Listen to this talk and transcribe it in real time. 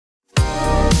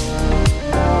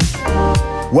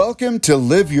Welcome to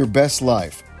Live Your Best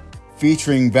Life,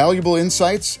 featuring valuable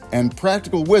insights and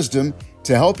practical wisdom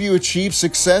to help you achieve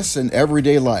success in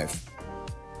everyday life.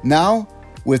 Now,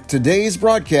 with today's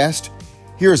broadcast,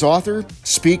 here's author,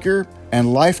 speaker,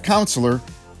 and life counselor,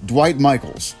 Dwight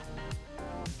Michaels.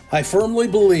 I firmly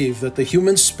believe that the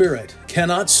human spirit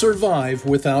cannot survive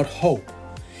without hope.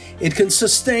 It can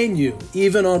sustain you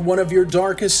even on one of your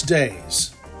darkest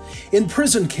days. In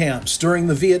prison camps during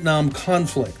the Vietnam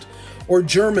conflict, or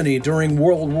Germany during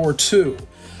World War II,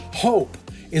 hope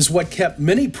is what kept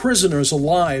many prisoners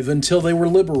alive until they were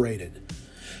liberated.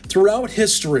 Throughout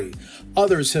history,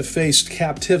 others have faced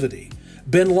captivity,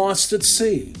 been lost at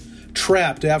sea,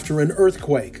 trapped after an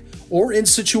earthquake, or in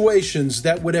situations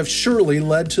that would have surely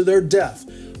led to their death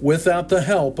without the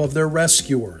help of their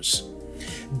rescuers.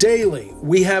 Daily,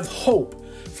 we have hope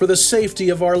for the safety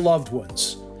of our loved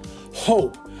ones,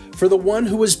 hope for the one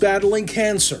who is battling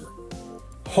cancer,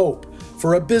 hope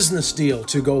for a business deal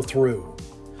to go through,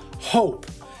 hope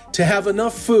to have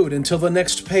enough food until the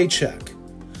next paycheck,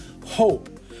 hope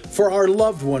for our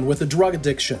loved one with a drug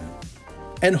addiction,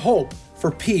 and hope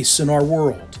for peace in our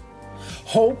world.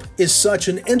 Hope is such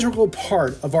an integral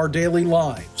part of our daily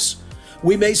lives.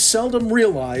 We may seldom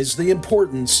realize the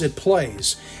importance it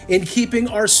plays in keeping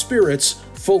our spirits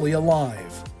fully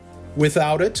alive.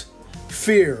 Without it,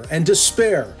 fear and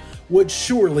despair would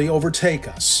surely overtake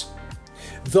us.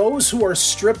 Those who are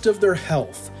stripped of their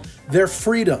health, their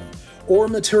freedom, or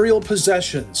material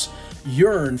possessions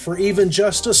yearn for even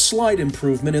just a slight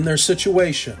improvement in their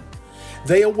situation.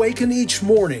 They awaken each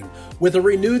morning with a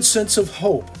renewed sense of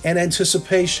hope and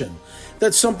anticipation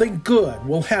that something good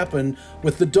will happen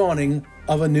with the dawning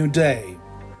of a new day.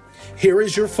 Here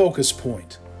is your focus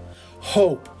point.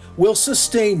 Hope will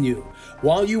sustain you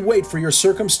while you wait for your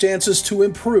circumstances to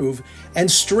improve and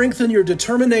strengthen your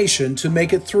determination to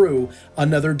make it through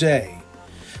another day.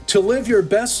 To live your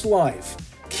best life,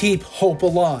 keep hope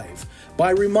alive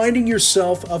by reminding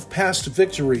yourself of past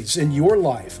victories in your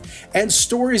life and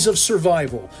stories of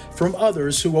survival from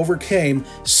others who overcame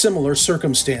similar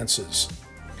circumstances.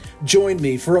 Join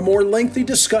me for a more lengthy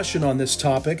discussion on this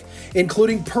topic,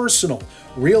 including personal,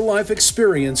 real-life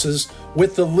experiences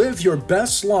with the Live Your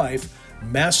Best Life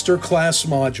Masterclass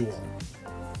module.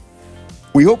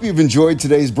 We hope you've enjoyed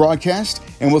today's broadcast,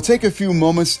 and we'll take a few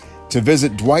moments to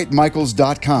visit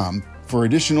dwightmichaels.com for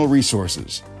additional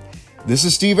resources. This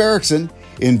is Steve Erickson,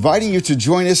 inviting you to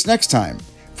join us next time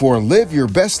for Live Your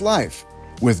Best Life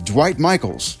with Dwight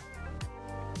Michaels.